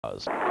But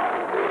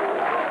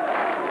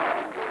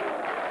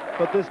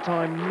this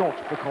time not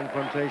for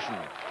confrontation.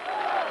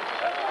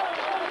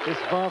 This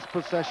vast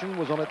procession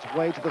was on its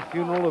way to the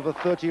funeral of a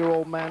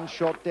 30-year-old man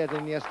shot dead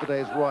in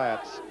yesterday's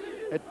riots.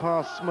 It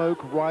passed smoke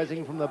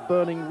rising from the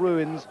burning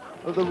ruins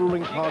of the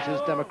ruling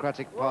party's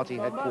Democratic Party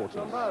headquarters.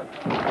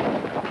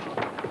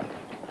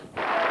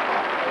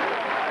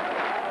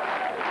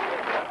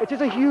 It is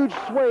a huge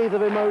swathe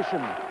of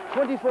emotion.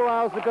 24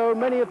 hours ago,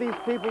 many of these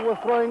people were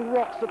throwing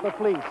rocks at the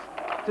police.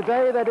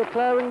 Today, they're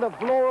declaring that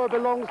Vlora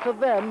belongs to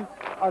them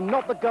and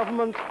not the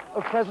government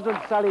of President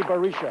Sali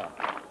Berisha.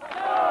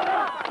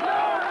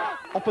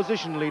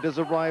 Opposition leaders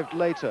arrived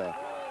later.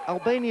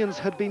 Albanians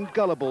had been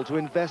gullible to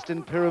invest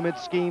in pyramid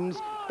schemes,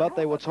 but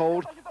they were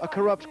told a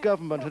corrupt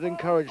government had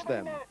encouraged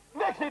them.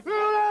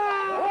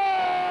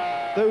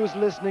 Those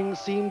listening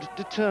seemed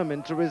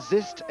determined to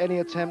resist any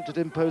attempt at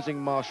imposing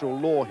martial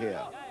law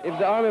here. If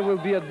the army will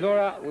be at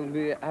Vlora, will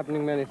be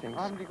happening many things.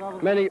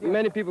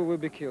 Many people will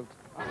be killed.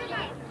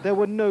 There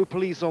were no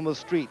police on the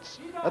streets.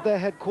 At their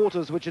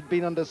headquarters, which had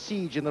been under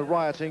siege in the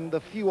rioting, the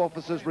few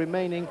officers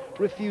remaining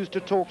refused to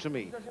talk to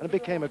me and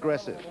became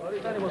aggressive.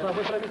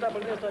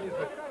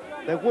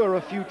 There were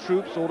a few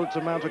troops ordered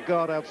to mount a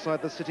guard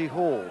outside the city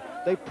hall.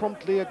 They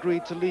promptly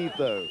agreed to leave,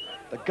 though.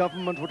 The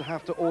government would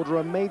have to order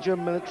a major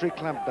military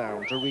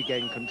clampdown to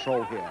regain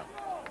control here.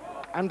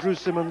 Andrew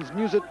Simmons,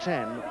 News at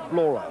 10,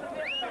 Vlora.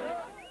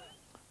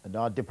 And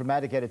our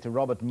diplomatic editor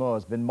Robert Moore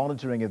has been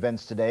monitoring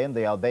events today in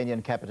the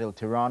Albanian capital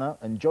Tirana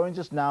and joins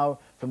us now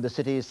from the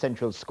city's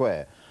central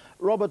square.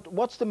 Robert,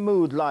 what's the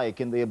mood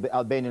like in the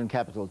Albanian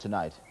capital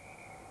tonight?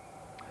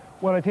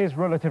 Well, it is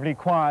relatively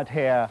quiet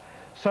here.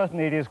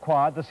 Certainly it is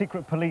quiet. The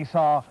secret police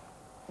are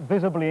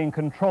visibly in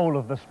control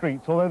of the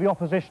streets, although the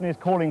opposition is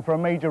calling for a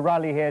major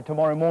rally here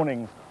tomorrow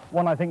morning,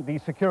 one I think the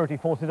security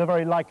forces are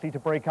very likely to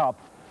break up.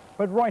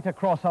 But right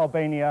across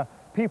Albania,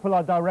 people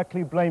are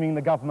directly blaming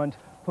the government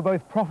for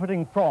both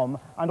profiting from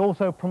and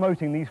also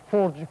promoting these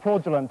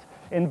fraudulent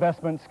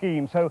investment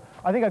schemes. So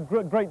I think a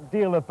great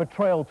deal of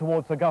betrayal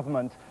towards the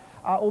government,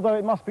 although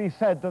it must be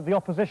said that the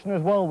opposition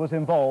as well was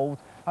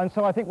involved. And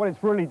so I think what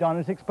it's really done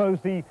is expose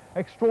the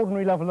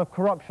extraordinary level of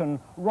corruption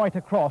right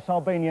across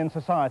Albanian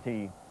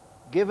society.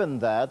 Given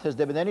that, has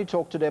there been any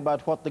talk today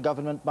about what the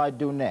government might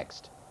do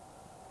next?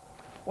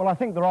 Well, I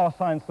think there are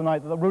signs tonight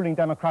that the ruling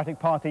Democratic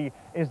Party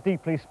is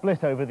deeply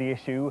split over the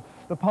issue.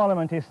 The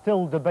Parliament is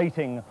still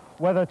debating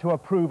whether to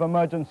approve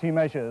emergency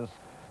measures.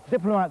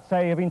 Diplomats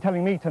have been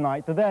telling me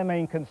tonight that their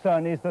main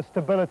concern is the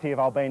stability of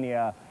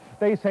Albania.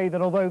 They say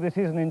that although this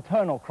is an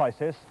internal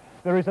crisis,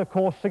 there is, of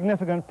course,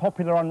 significant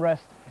popular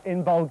unrest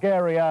in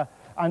Bulgaria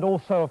and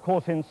also, of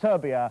course, in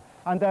Serbia,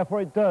 and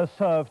therefore it does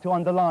serve to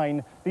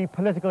underline the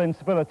political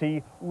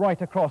instability right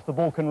across the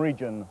Balkan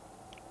region.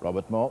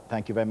 Robert Moore,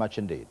 thank you very much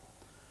indeed.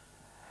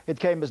 It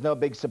came as no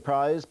big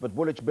surprise, but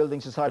Woolwich Building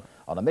Society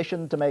on a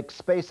mission to make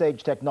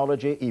space-age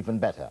technology even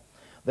better.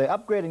 They're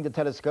upgrading the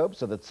telescope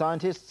so that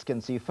scientists can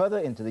see further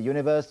into the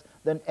universe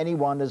than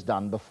anyone has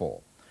done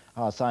before.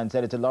 Our science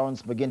editor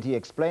Lawrence McGuinty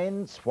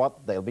explains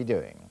what they'll be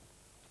doing.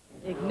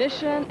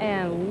 Ignition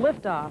and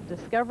liftoff.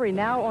 Discovery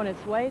now on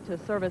its way to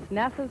service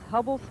NASA's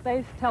Hubble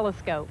Space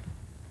Telescope.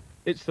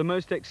 It's the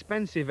most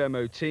expensive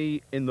MOT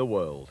in the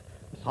world.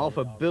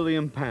 £500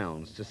 million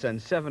to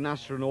send 7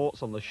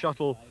 astronauts on the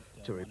shuttle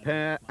to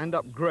repair and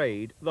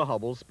upgrade the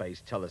Hubble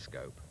Space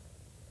Telescope.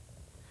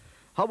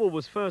 Hubble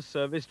was first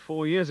serviced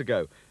 4 years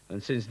ago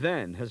and since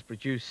then has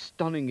produced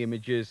stunning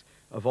images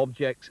of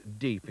objects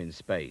deep in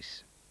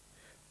space.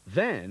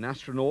 Then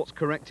astronauts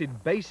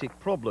corrected basic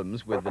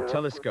problems with the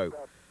telescope.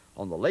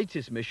 On the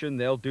latest mission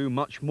they'll do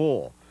much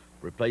more,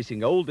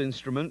 replacing old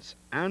instruments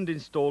and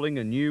installing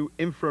a new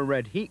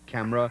infrared heat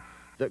camera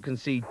that can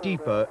see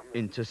deeper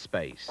into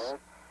space.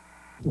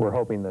 We're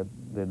hoping that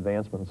the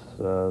advancements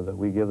that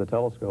we give the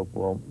telescope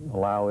will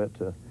allow it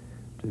to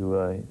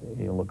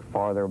look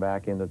farther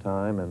back into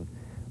time and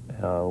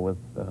with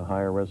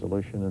higher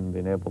resolution and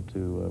being able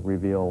to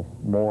reveal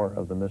more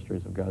of the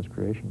mysteries of God's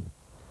creation.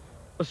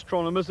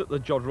 Astronomers at the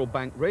Jodrell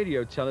Bank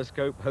Radio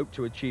Telescope hope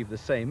to achieve the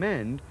same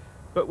end,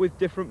 but with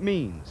different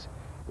means,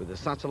 with a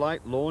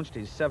satellite launched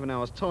in 7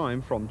 hours'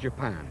 time from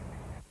Japan.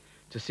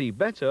 To see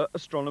better,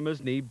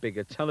 astronomers need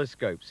bigger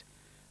telescopes.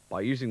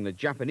 By using the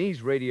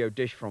Japanese radio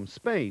dish from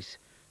space,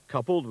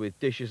 coupled with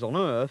dishes on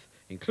Earth,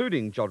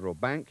 including Jodrell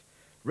Bank,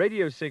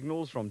 radio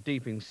signals from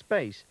deep in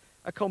space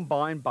are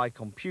combined by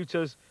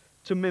computers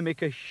to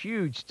mimic a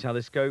huge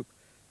telescope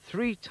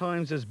 3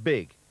 times as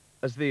big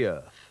as the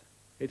Earth.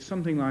 It's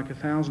something like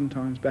 1,000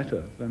 times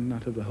better than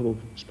that of the Hubble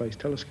Space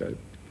Telescope,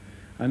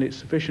 and it's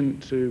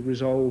sufficient to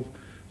resolve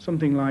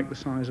something like the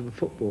size of a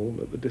football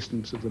at the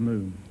distance of the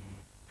moon.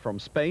 From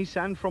space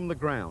and from the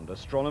ground,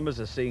 astronomers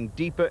are seeing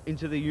deeper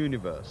into the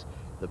universe,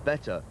 the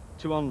better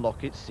to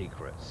unlock its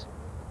secrets.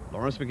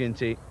 Lawrence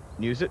McGuinty,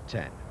 News at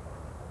 10.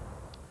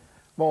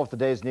 More of the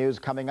day's news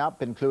coming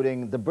up,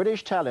 including the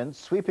British talent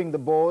sweeping the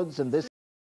boards in this